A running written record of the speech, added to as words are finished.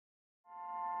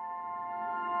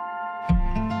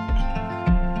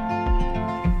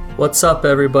What's up,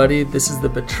 everybody? This is the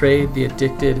Betrayed, the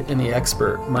Addicted, and the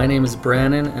Expert. My name is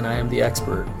Brannon, and I am the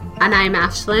expert. And I'm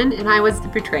Ashlyn, and I was the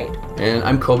betrayed. And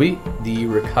I'm Kobe, the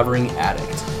recovering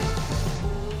addict.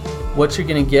 What you're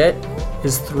going to get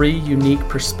is 3 unique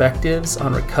perspectives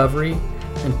on recovery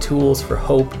and tools for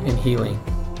hope and healing.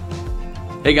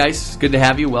 Hey guys, good to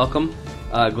have you. Welcome.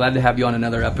 Glad to have you on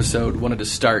another episode. Wanted to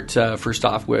start first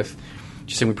off with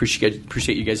just saying we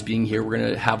appreciate you guys being here. We're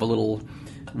going to have a little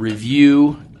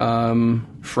review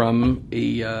from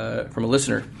a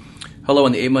listener. Hello,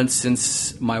 in the 8 months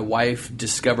since my wife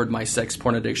discovered my sex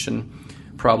porn addiction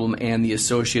problem and the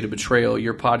associated betrayal,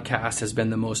 your podcast has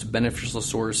been the most beneficial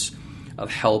source of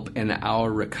help in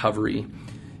our recovery.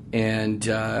 And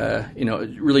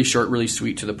really short, really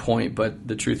sweet, to the point. But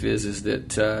the truth is that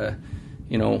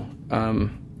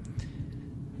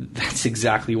that's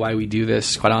exactly why we do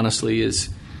this. Quite honestly, is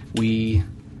we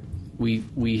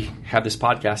have this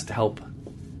podcast to help.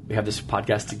 We have this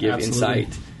podcast to give Absolutely.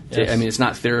 insight. Yes. It's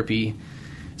not therapy.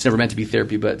 It's never meant to be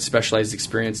therapy, but specialized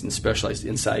experience and specialized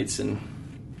insights. And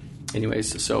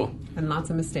anyways, so. And lots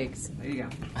of mistakes. There you go.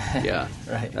 Yeah,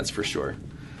 Right. That's for sure.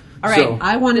 All right. So,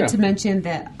 I wanted to mention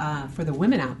that for the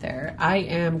women out there, I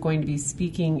am going to be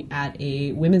speaking at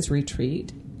a women's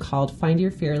retreat called Find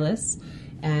Your Fearless.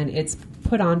 And it's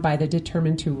put on by the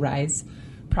Determined to Rise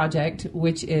project,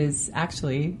 which is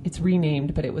actually, it's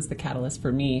renamed, but it was the catalyst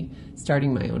for me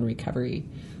starting my own recovery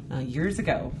years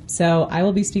ago. So I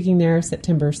will be speaking there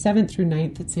September 7th through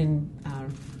 9th. It's in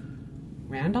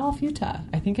Randolph, Utah.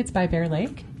 I think it's by Bear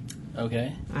Lake.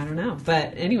 Okay. I don't know.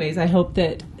 But anyways, I hope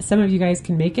that some of you guys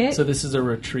can make it. So this is a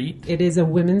retreat? It is a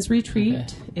women's retreat,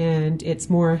 Okay. and it's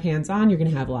more hands-on. You're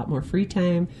going to have a lot more free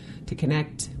time to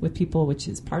connect with people, which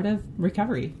is part of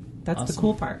recovery. That's Awesome. the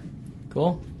cool part.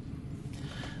 Cool.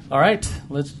 All right,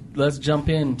 let's jump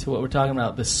into what we're talking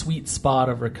about, the sweet spot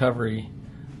of recovery.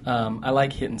 I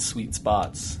like hitting sweet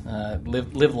spots.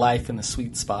 Live life in the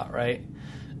sweet spot, right?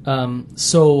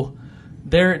 So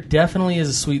there definitely is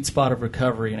a sweet spot of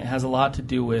recovery, and it has a lot to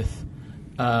do with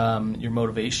your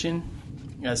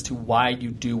motivation as to why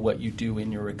you do what you do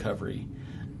in your recovery.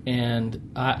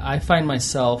 And I find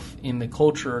myself in the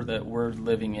culture that we're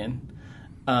living in,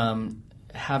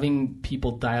 having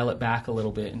people dial it back a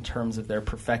little bit in terms of their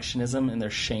perfectionism and their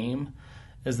shame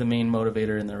as the main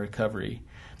motivator in their recovery.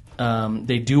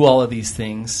 They do all of these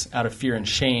things out of fear and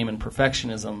shame and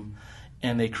perfectionism,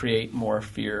 and they create more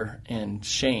fear and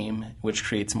shame, which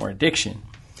creates more addiction.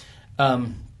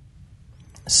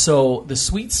 So the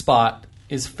sweet spot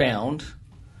is found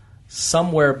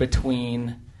somewhere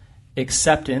between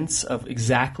acceptance of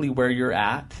exactly where you're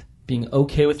at, being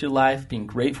okay with your life, being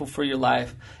grateful for your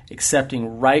life,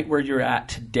 accepting right where you're at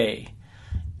today,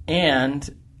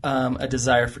 and a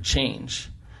desire for change,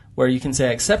 where you can say,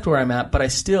 I accept where I'm at, but I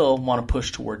still want to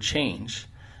push toward change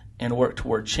and work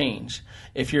toward change.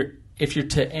 If you're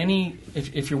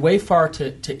way far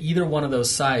to either one of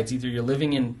those sides, either you're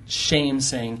living in shame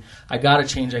saying, I gotta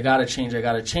change,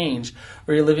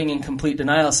 or you're living in complete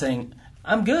denial saying,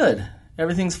 I'm good,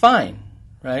 everything's fine,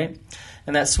 right?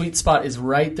 And that sweet spot is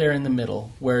right there in the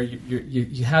middle, where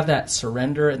you have that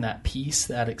surrender and that peace,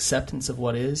 that acceptance of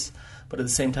what is, but at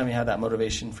the same time you have that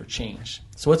motivation for change.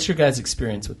 So what's your guys'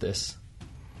 experience with this?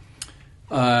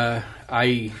 I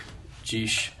don't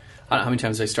know how many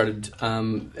times I started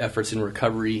efforts in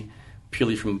recovery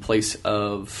purely from a place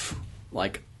of,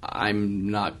 like,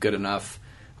 I'm not good enough,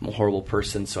 I'm a horrible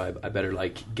person, so I better,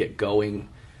 get going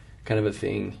kind of a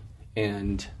thing.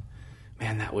 And,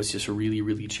 man, that was just really,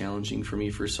 really challenging for me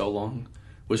for so long.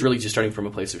 It was really just starting from a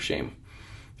place of shame.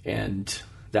 And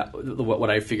that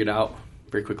what I figured out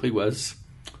very quickly was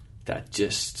that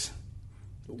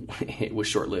it was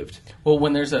short-lived. Well,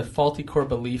 when there's a faulty core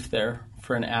belief there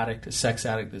for an addict, a sex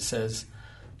addict, that says,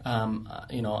 I'm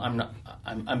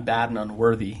bad and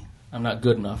unworthy, I'm not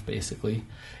good enough, basically,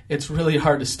 it's really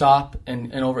hard to stop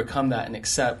and overcome that and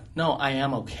accept, no, I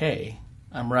am okay.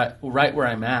 I'm right where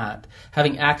I'm at.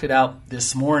 Having acted out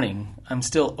this morning, I'm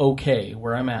still okay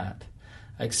where I'm at.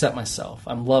 I accept myself.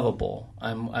 I'm lovable.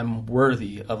 I'm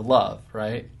worthy of love,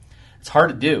 right? It's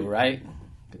hard to do, right?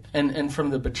 And from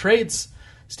the betrayed's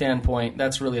standpoint,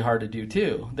 that's really hard to do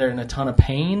too. They're in a ton of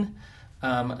pain.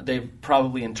 They've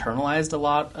probably internalized a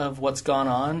lot of what's gone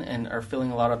on and are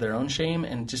feeling a lot of their own shame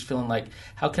and just feeling like,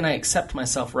 how can I accept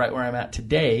myself right where I'm at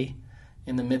today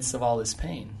in the midst of all this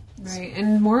pain? Right.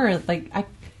 And more like,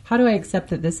 how do I accept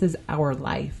that this is our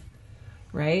life?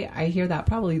 Right? I hear that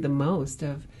probably the most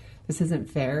of, this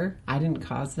isn't fair. I didn't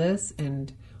cause this.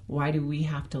 And why do we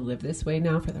have to live this way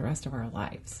now for the rest of our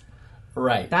lives?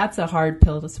 Right. That's a hard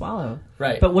pill to swallow.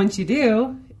 Right. But once you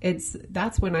do,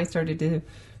 that's when I started to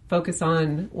focus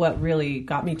on what really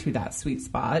got me to that sweet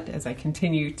spot as I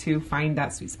continue to find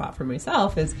that sweet spot for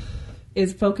myself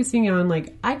is focusing on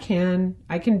like I can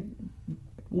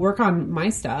work on my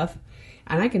stuff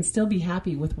and I can still be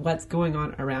happy with what's going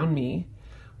on around me.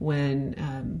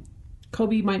 When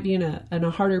Kobe might be in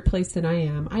a harder place than I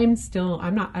am, I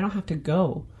don't have to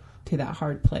go to that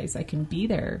hard place. I can be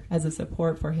there as a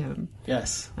support for him.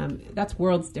 Yes. That's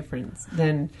worlds difference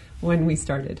than when we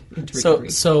started into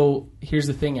recovery. So here's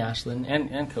the thing, Ashlyn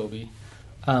and Kobe.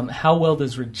 How well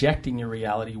does rejecting your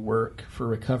reality work for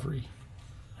recovery?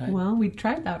 Right? Well, we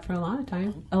tried that for a lot of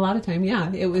time.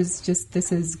 Yeah. It was just,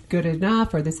 this is good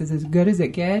enough, or this is as good as it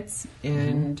gets.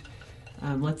 And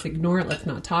let's ignore it. Let's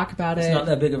not talk about it. It's not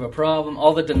that big of a problem.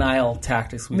 All the denial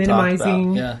tactics we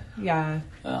minimizing. talked about. Yeah.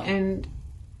 And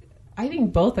I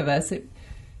think both of us,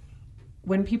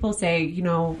 when people say,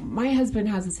 my husband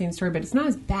has the same story, but it's not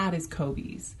as bad as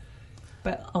Kobe's.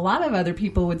 But a lot of other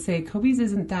people would say Kobe's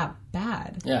isn't that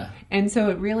bad. Yeah. And so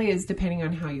it really is depending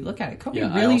on how you look at it. Kobe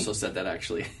really... I also said that,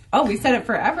 actually. Oh, we said it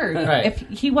forever. Right. If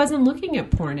he wasn't looking at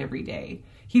porn every day,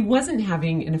 he wasn't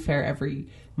having an affair every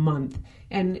month.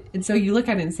 And so you look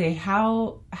at it and say,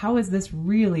 how is this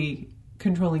really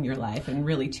controlling your life and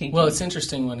really changing? Well, it's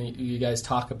interesting when you guys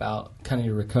talk about kind of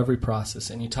your recovery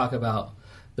process and you talk about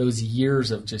those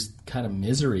years of just kind of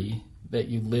misery that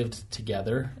you lived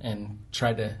together and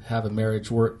tried to have a marriage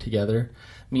work together.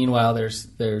 Meanwhile,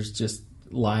 there's just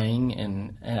lying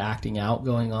and acting out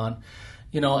going on,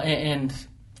 and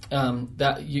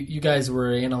that you guys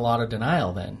were in a lot of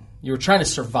denial then. You were trying to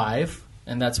survive,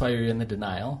 and that's why you're in the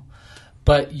denial,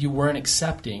 but you weren't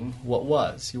accepting what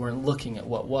was. You weren't looking at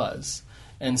what was.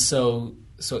 And so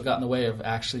it got in the way of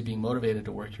actually being motivated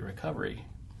to work your recovery,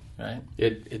 right?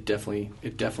 It definitely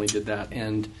did that.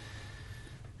 And,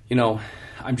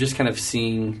 I'm just kind of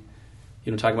seeing,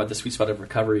 talking about the sweet spot of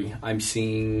recovery, I'm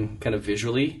seeing kind of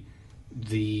visually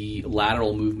the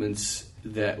lateral movements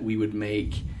that we would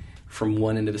make from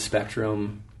one end of the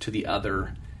spectrum to the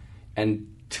other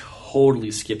and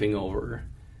totally skipping over,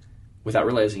 without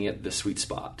realizing it, the sweet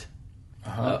spot.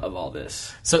 Of all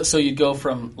this. So you'd go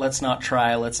from let's not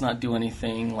try, let's not do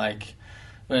anything, like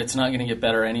it's not going to get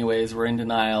better anyways, we're in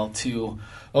denial, to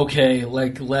okay,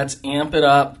 like let's amp it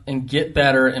up and get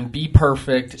better and be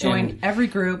perfect. Join every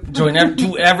group. Do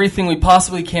everything we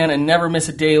possibly can and never miss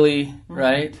a daily,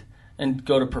 right? And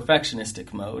go to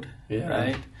perfectionistic mode,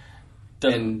 right?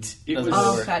 That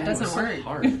doesn't work.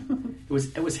 Hard.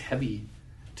 It was heavy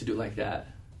to do it like that.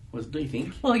 Do you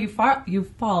think? Well, you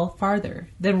fall farther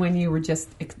than when you were just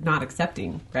not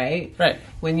accepting, right? Right.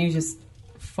 When you just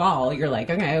fall, you're like,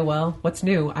 okay, well, what's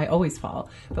new? I always fall.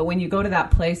 But when you go to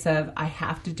that place of I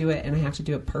have to do it and I have to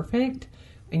do it perfect,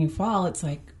 and you fall, it's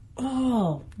like,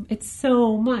 oh, it's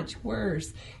so much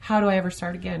worse. How do I ever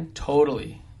start again?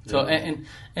 Totally. So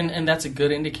and that's a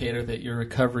good indicator that your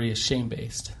recovery is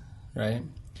shame-based, right?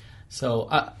 So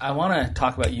I want to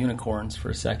talk about unicorns for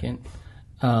a second.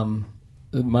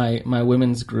 My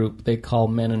women's group, they call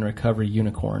men in recovery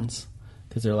unicorns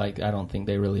because they're like, I don't think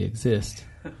they really exist,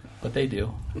 but they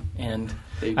do. And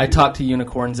I talk to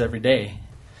unicorns every day,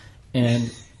 and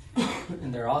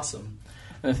they're awesome.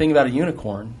 And the thing about a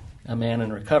unicorn, a man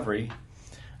in recovery,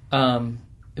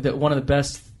 that one of the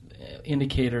best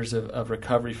indicators of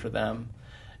recovery for them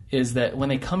is that when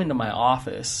they come into my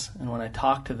office and when I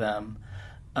talk to them,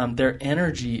 their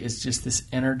energy is just this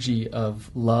energy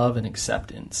of love and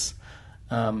acceptance.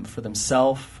 For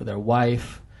themselves, for their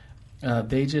wife,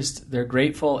 they're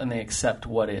grateful and they accept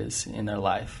what is in their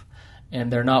life, and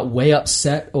they're not way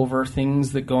upset over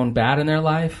things that going bad in their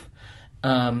life,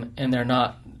 and they're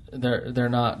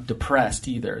not depressed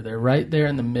either. They're right there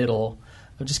in the middle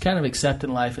of just kind of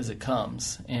accepting life as it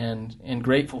comes and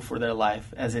grateful for their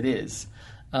life as it is.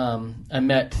 I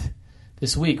met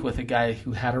this week with a guy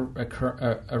who had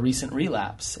a recent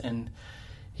relapse, and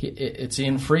it's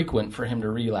infrequent for him to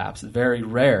relapse, very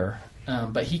rare,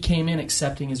 but he came in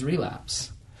accepting his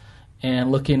relapse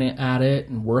and looking at it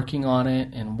and working on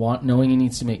it and knowing he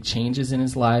needs to make changes in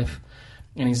his life.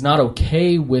 And he's not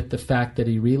okay with the fact that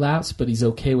he relapsed, but he's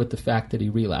okay with the fact that he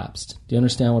relapsed. Do you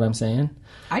understand what I'm saying?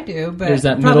 I do, but there's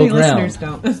that probably middle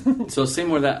ground. Listeners don't. So say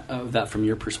more of that from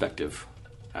your perspective,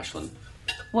 Ashlyn.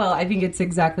 Well, I think it's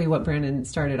exactly what Brandon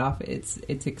started off.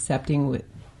 It's accepting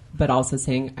but also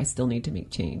saying, I still need to make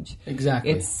change.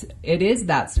 Exactly. It is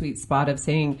that sweet spot of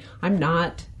saying, I'm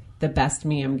not the best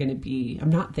me I'm going to be. I'm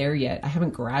not there yet. I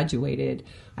haven't graduated.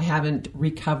 I haven't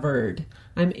recovered.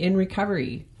 I'm in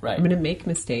recovery. Right. I'm going to make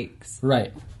mistakes.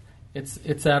 Right. It's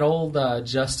that old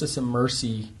justice and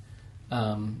mercy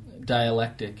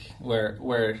dialectic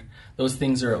where those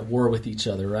things are at war with each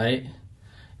other, right?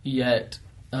 Yet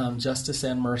justice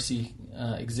and mercy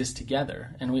exist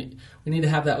together, and we need to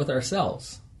have that with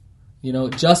ourselves.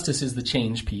 Justice is the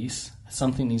change piece.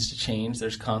 Something needs to change.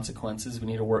 There's consequences. We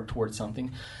need to work towards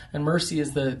something. And mercy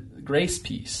is the grace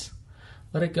piece.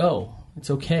 Let it go. It's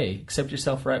okay. Accept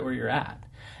yourself right where you're at.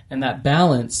 And that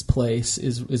balance place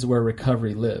is where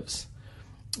recovery lives.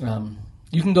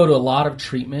 You can go to a lot of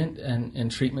treatment and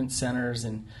treatment centers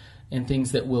and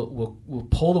things that will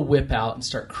pull the whip out and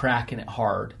start cracking it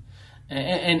hard.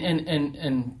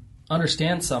 And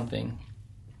understand something.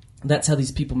 That's how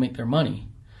these people make their money.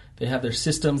 They have their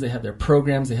systems, they have their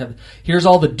programs, here's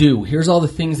all the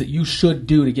things that you should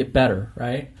do to get better,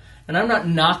 right? And I'm not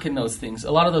knocking those things.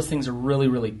 A lot of those things are really,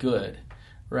 really good,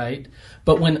 right?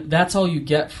 But when that's all you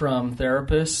get from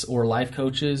therapists or life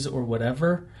coaches or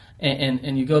whatever,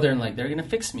 and you go there and like, they're going to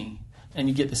fix me, and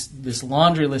you get this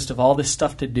laundry list of all this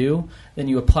stuff to do, then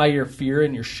you apply your fear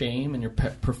and your shame and your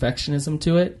perfectionism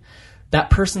to it, that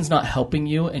person's not helping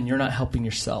you and you're not helping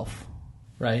yourself,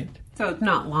 right? So it's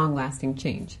not long-lasting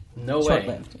change. No way.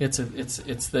 Short-lived. It's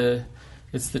the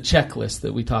checklist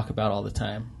that we talk about all the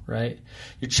time, right?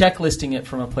 You're checklisting it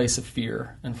from a place of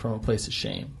fear and from a place of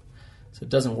shame, so it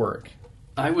doesn't work.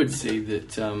 I would say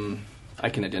that I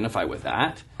can identify with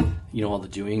that. All the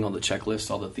doing, all the checklists,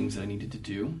 all the things that I needed to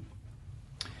do.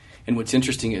 And what's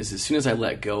interesting is, as soon as I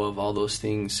let go of all those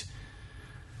things,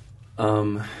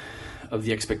 of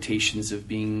the expectations of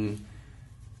being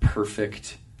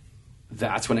perfect,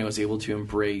 that's when I was able to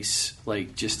embrace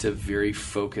just a very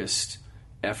focused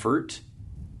effort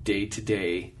day to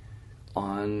day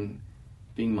on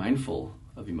being mindful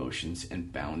of emotions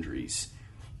and boundaries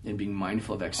and being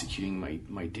mindful of executing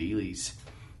my dailies.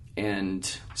 And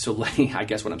so I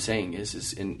guess what I'm saying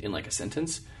is in like a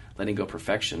sentence, letting go of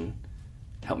perfection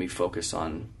helped me focus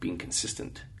on being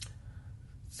consistent.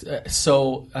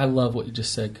 So I love what you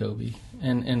just said, Kobe,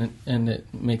 and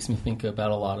it makes me think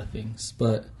about a lot of things,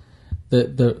 but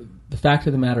The fact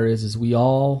of the matter is we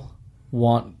all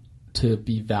want to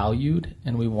be valued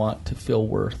and we want to feel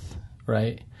worth,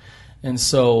 right? And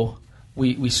so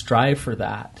we strive for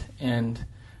that. And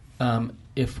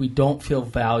if we don't feel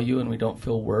value and we don't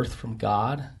feel worth from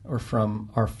God or from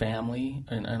our family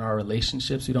and our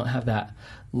relationships, we don't have that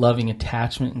loving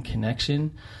attachment and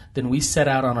connection, then we set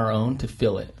out on our own to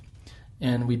fill it.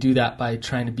 And we do that by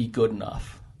trying to be good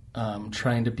enough,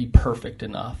 trying to be perfect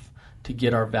enough to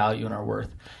get our value and our worth.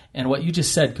 And what you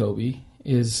just said, Kobe,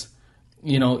 is,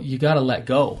 you got to let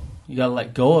go. You got to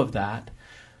let go of that.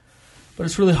 But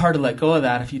it's really hard to let go of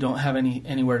that if you don't have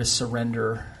anywhere to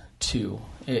surrender to.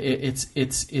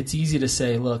 It's easy to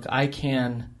say, look, I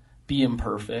can be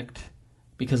imperfect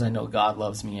because I know God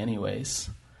loves me anyways.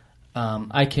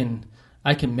 I can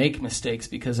make mistakes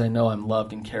because I know I'm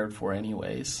loved and cared for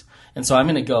anyways. And so I'm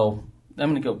going to go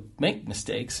make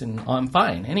mistakes and I'm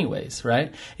fine anyways,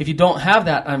 right? If you don't have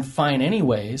that I'm fine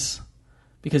anyways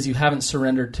because you haven't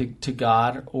surrendered to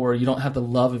God or you don't have the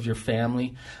love of your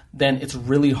family, then it's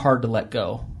really hard to let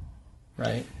go,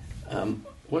 right?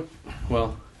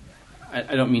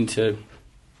 I don't mean to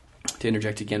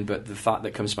interject again, but the thought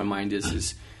that comes to my mind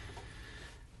is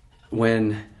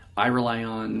when I rely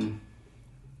on,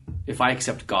 if I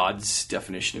accept God's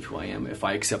definition of who I am, if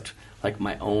I accept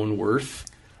my own worth,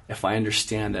 if I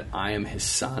understand that I am his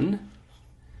son,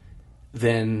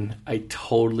 then I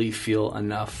totally feel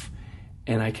enough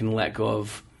and I can let go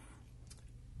of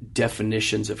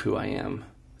definitions of who I am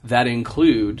that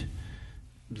include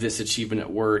this achievement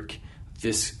at work,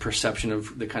 this perception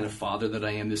of the kind of father that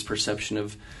I am, this perception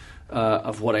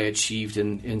of what I achieved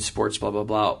in sports, blah, blah,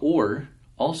 blah, or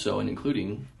also and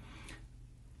including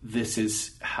this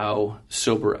is how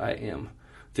sober I am.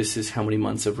 This is how many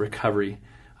months of recovery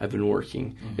I've been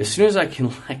working. Mm-hmm. As soon as I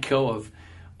can let go of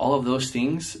all of those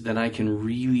things, then I can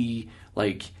really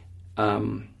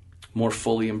more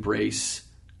fully embrace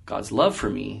God's love for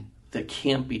me that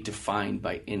can't be defined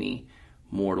by any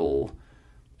mortal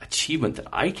achievement that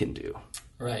I can do.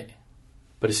 Right.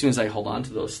 But as soon as I hold on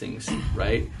to those things,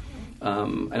 right?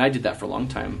 And I did that for a long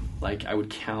time. I would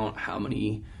count how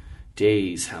many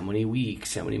days, how many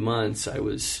weeks, how many months I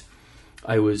was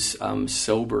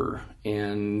sober,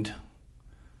 and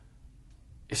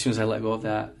as soon as I let go of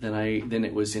that, then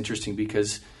it was interesting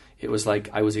because it was like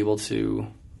I was able to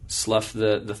slough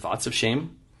the thoughts of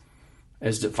shame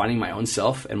as defining my own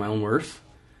self and my own worth,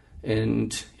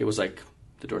 and it was like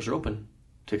the doors are open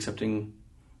to accepting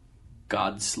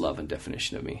God's love and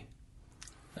definition of me.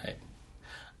 Right.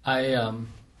 I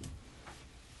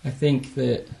think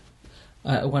that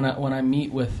when I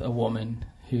meet with a woman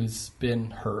who's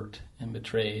been hurt and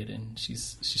betrayed and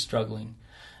she's struggling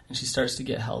and she starts to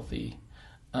get healthy,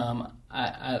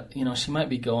 she might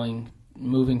be going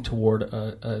moving toward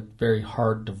a very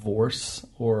hard divorce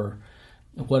or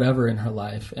whatever in her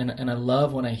life. And I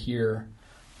love when I hear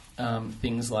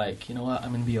things like, you know what, I'm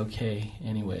going to be okay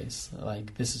anyways.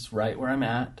 Like, this is right where I'm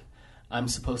at. I'm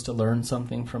supposed to learn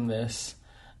something from this,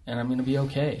 and I'm going to be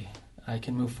okay. I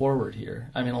can move forward here.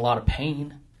 I'm in a lot of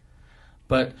pain.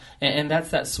 But and that's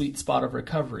that sweet spot of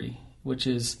recovery, which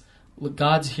is, look,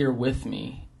 God's here with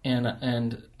me,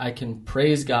 and I can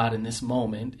praise God in this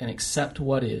moment and accept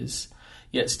what is,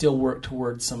 yet still work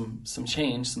towards some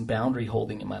change, some boundary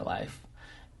holding in my life.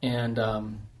 And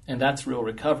that's real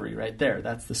recovery right there.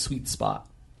 That's the sweet spot,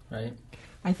 right?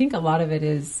 I think a lot of it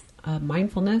is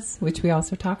mindfulness, which we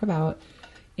also talk about,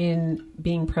 in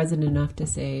being present enough to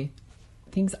say,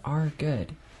 things are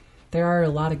good. There are a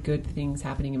lot of good things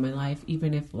happening in my life,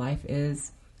 even if life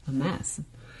is a mess.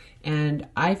 And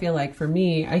I feel like for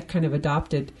me, I kind of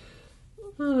adopted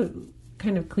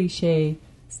kind of cliche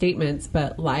statements,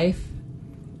 but life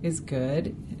is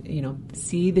good. You know,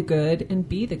 see the good and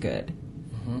be the good.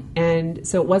 Mm-hmm. And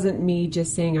so it wasn't me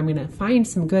just saying I'm going to find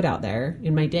some good out there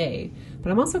in my day,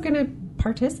 but I'm also going to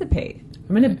participate.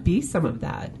 I'm going to be some of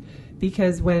that.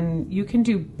 Because when you can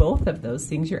do both of those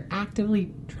things, you're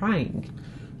actively trying.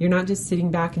 You're not just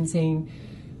sitting back and saying,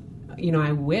 you know,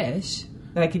 I wish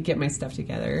that I could get my stuff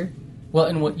together. Well,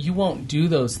 and what you won't do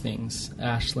those things,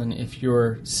 Ashlyn, if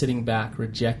you're sitting back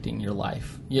rejecting your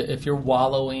life. If you're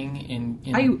wallowing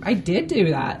in I did do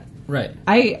that. Right.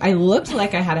 I looked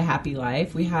like I had a happy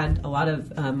life. We had a lot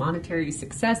of monetary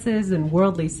successes and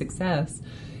worldly success,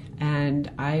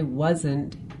 and I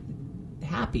wasn't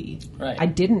happy. Right. I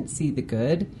didn't see the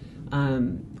good.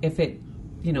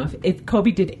 If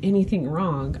Kobe did anything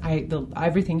wrong,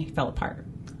 everything fell apart.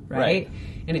 Right?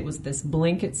 And it was this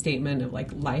blanket statement of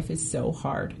like, life is so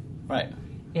hard. Right.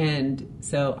 And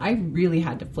so I really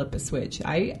had to flip a switch.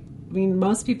 I mean,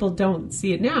 most people don't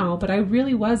see it now, but I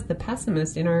really was the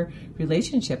pessimist in our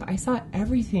relationship. I saw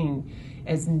everything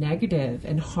as negative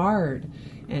and hard.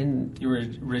 And you were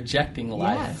rejecting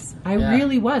life. Yes, I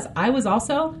really was. I was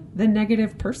also the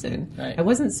negative person. Right. I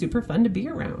wasn't super fun to be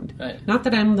around. Right. Not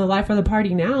that I'm the life of the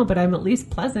party now, but I'm at least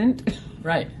pleasant.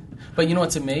 Right. But you know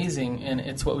what's amazing, and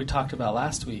it's what we talked about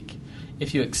last week.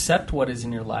 If you accept what is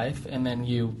in your life and then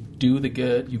you do the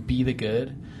good, you be the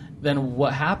good, then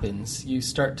what happens? You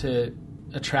start to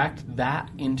attract that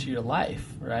into your life,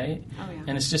 right? Oh, yeah.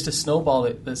 And it's just a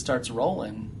snowball that starts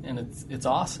rolling, and it's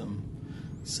awesome.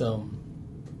 So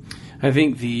I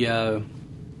think the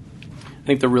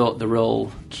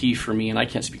real key for me, and I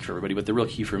can't speak for everybody, but the real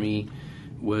key for me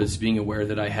was being aware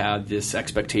that I had this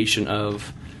expectation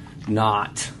of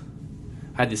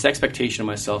I had this expectation of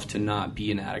myself to not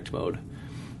be in addict mode.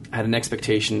 I had an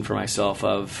expectation for myself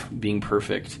of being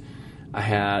perfect. I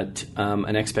had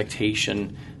an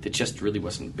expectation that just really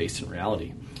wasn't based in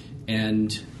reality.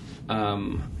 And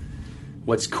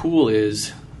what's cool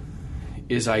is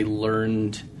I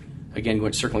learned,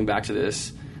 again, circling back to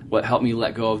this, what helped me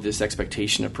let go of this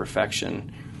expectation of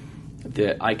perfection,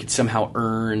 that I could somehow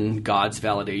earn God's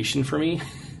validation for me.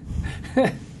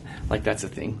 Like, that's a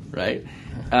thing, right?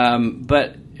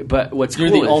 But what's you're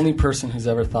cool the only person who's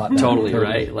ever thought that. Totally,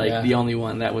 right? Like, the only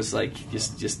one that was like,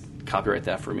 just copyright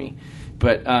that for me.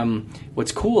 But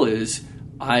what's cool is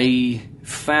I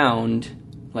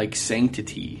found like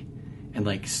sanctity and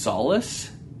like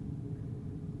solace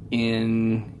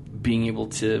in being able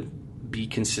to be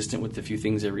consistent with a few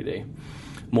things every day.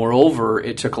 Moreover,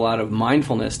 it took a lot of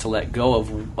mindfulness to let go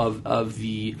of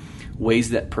the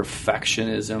ways that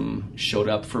perfectionism showed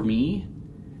up for me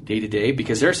day to day,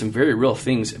 because there are some very real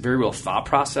things, very real thought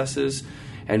processes,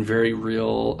 and very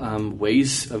real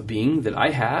ways of being that I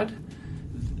had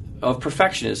of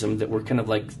perfectionism that were kind of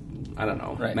like, I don't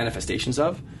know, manifestations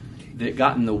of, that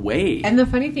got in the way. And the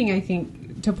funny thing, I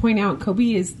think, to point out,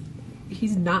 Kobe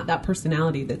he's not that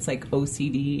personality that's like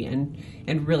OCD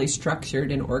and really structured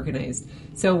and organized.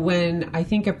 So when I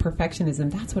think of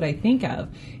perfectionism, that's what I think of.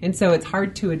 And so it's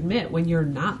hard to admit when you're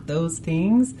not those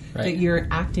things that you're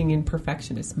acting in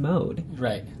perfectionist mode.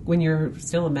 Right. When you're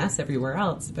still a mess everywhere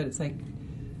else. But it's like,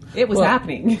 it was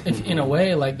happening. In a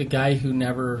way, like the guy who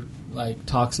never like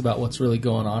talks about what's really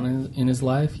going on in his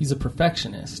life, he's a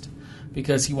perfectionist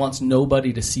because he wants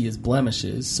nobody to see his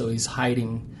blemishes, so he's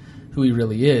hiding who he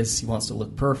really is. He wants to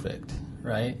look perfect,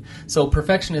 right? So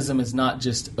perfectionism is not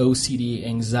just OCD,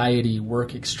 anxiety,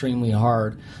 work extremely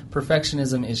hard.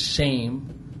 Perfectionism is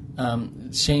shame,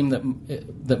 shame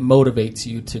that motivates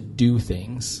you to do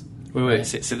things. Wait, right?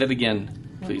 Say that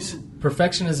again, please.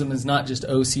 Perfectionism is not just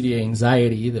OCD,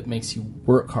 anxiety that makes you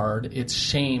work hard. It's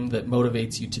shame that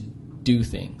motivates you to do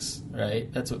things,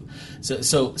 right? That's what.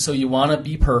 So you want to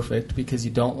be perfect because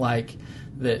you don't like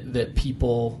that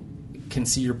people can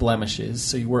see your blemishes,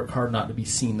 so you work hard not to be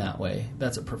seen that way.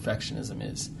 That's what perfectionism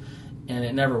is, and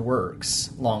it never works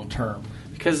long term.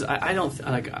 Because I don't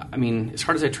I mean, as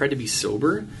hard as I tried to be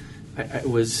sober, I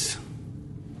was,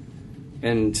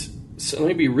 and so let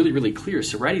me be really, really clear.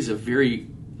 Sobriety is a very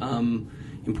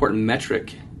important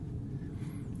metric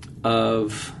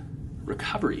of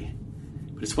recovery,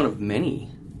 but it's one of many.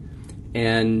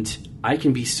 And I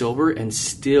can be sober and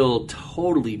still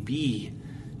totally be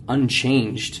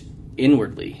unchanged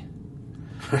inwardly.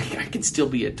 Like, I can still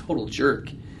be a total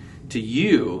jerk to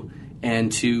you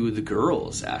and to the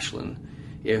girls, Ashlyn,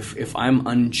 if I'm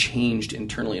unchanged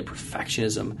internally. And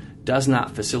perfectionism does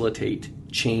not facilitate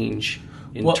change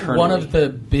internally. One of the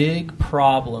big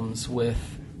problems with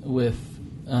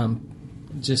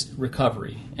just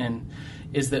recovery and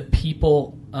is that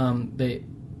people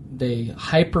they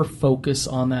hyper focus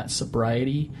on that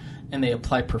sobriety, and they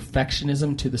apply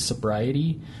perfectionism to the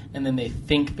sobriety, and then they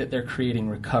think that they're creating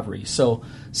recovery. So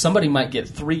somebody might get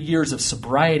 3 years of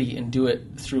sobriety and do it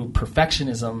through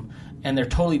perfectionism, and they're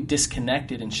totally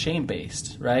disconnected and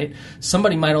shame-based, right?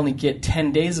 Somebody might only get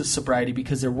 10 days of sobriety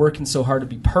because they're working so hard to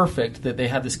be perfect that they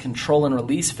have this control and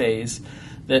release phase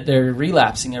that they're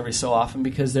relapsing every so often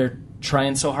because they're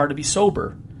trying so hard to be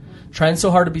sober. Trying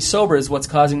so hard to be sober is what's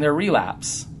causing their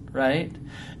relapse, right?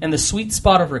 And the sweet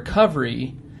spot of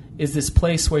recovery is this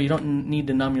place where you don't need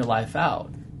to numb your life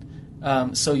out.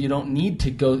 So you don't need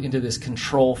to go into this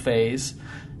control phase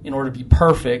in order to be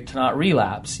perfect, to not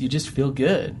relapse. You just feel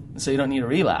good, so you don't need a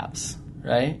relapse,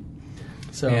 right?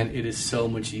 So, and it is so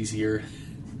much easier.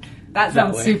 That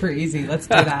sounds super easy. Let's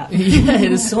do that. Yeah,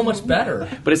 it is so much better.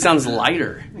 But it sounds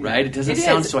lighter, right? It doesn't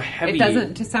sound so heavy. It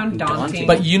doesn't just sound daunting.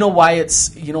 But you know why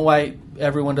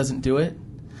everyone doesn't do it?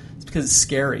 It's because it's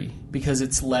scary. Because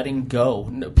it's letting go.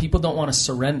 No, people don't want to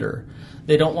surrender.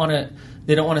 They don't want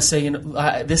to say,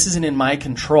 this isn't in my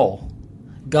control.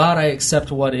 God, I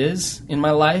accept what is in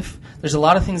my life. There's a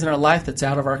lot of things in our life that's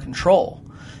out of our control.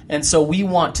 And so we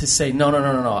want to say,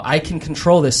 no. I can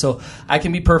control this. So I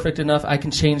can be perfect enough. I can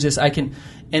change this. I can,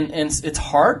 and it's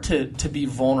hard to be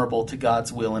vulnerable to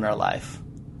God's will in our life,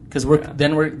 because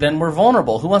then we're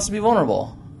vulnerable. Who wants to be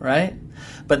vulnerable, right?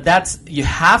 But you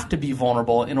have to be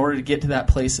vulnerable in order to get to that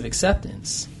place of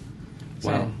acceptance.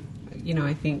 Wow. So,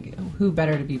 I think who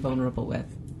better to be vulnerable with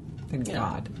than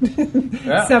God?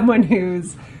 Yeah. Someone who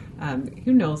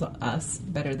knows us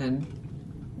better than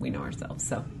we know ourselves.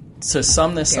 So to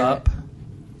sum this up,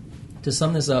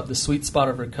 the sweet spot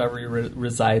of recovery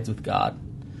resides with God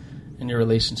and your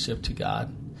relationship to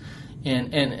God.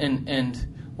 And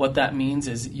what that means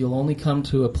is you'll only come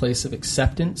to a place of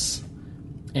acceptance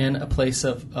and a place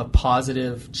of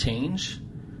positive change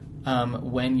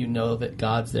when you know that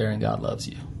God's there and God loves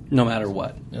you. No matter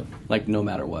what. Yep. Like, no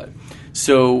matter what.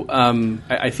 So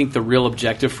I think the real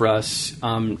objective for us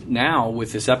now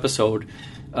with this episode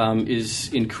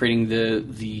is in creating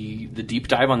the deep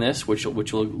dive on this, which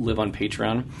will live on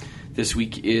Patreon this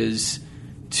week, is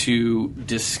to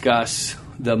discuss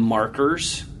the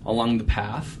markers along the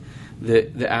path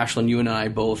that Ashlyn, you and I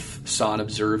both saw and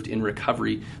observed in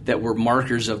recovery that were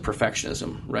markers of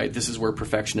perfectionism, right? This is where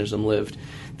perfectionism lived.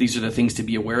 These are the things to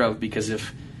be aware of, because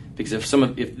if these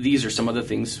are some of the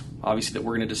things, obviously, that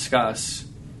we're going to discuss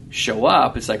show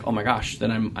up, it's like, oh my gosh,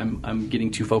 then I'm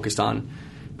getting too focused on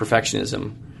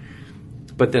perfectionism.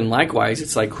 But then likewise,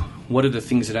 it's like, what are the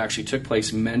things that actually took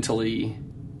place mentally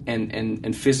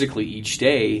and physically each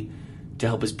day to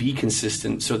help us be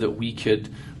consistent so that we could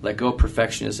let go of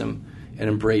perfectionism and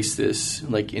embrace this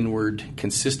like inward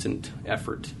consistent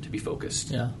effort to be focused.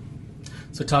 Yeah.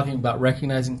 So talking about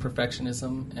recognizing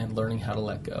perfectionism and learning how to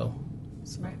let go.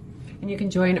 So. Right. And you can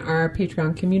join our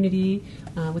Patreon community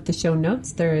with the show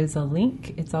notes. There is a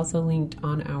link. It's also linked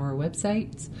on our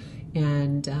website.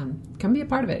 And come be a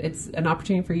part of it. It's an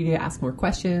opportunity for you to ask more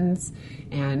questions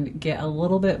and get a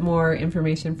little bit more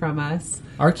information from us.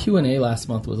 Our Q&A last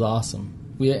month was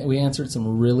awesome. We answered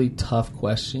some really tough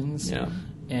questions. Yeah.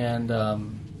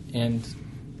 And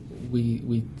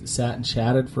we sat and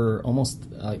chatted for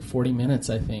almost like 40 minutes,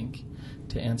 I think,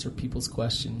 to answer people's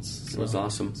questions. So it was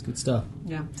awesome. It's good stuff.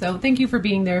 Yeah. So thank you for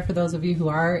being there for those of you who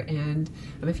are. And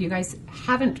if you guys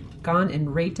haven't gone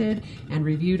and rated and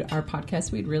reviewed our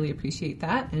podcast, we'd really appreciate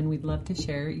that. And we'd love to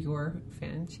share your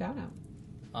fan shout out.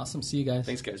 Awesome. See you guys.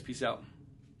 Thanks, guys. Peace out.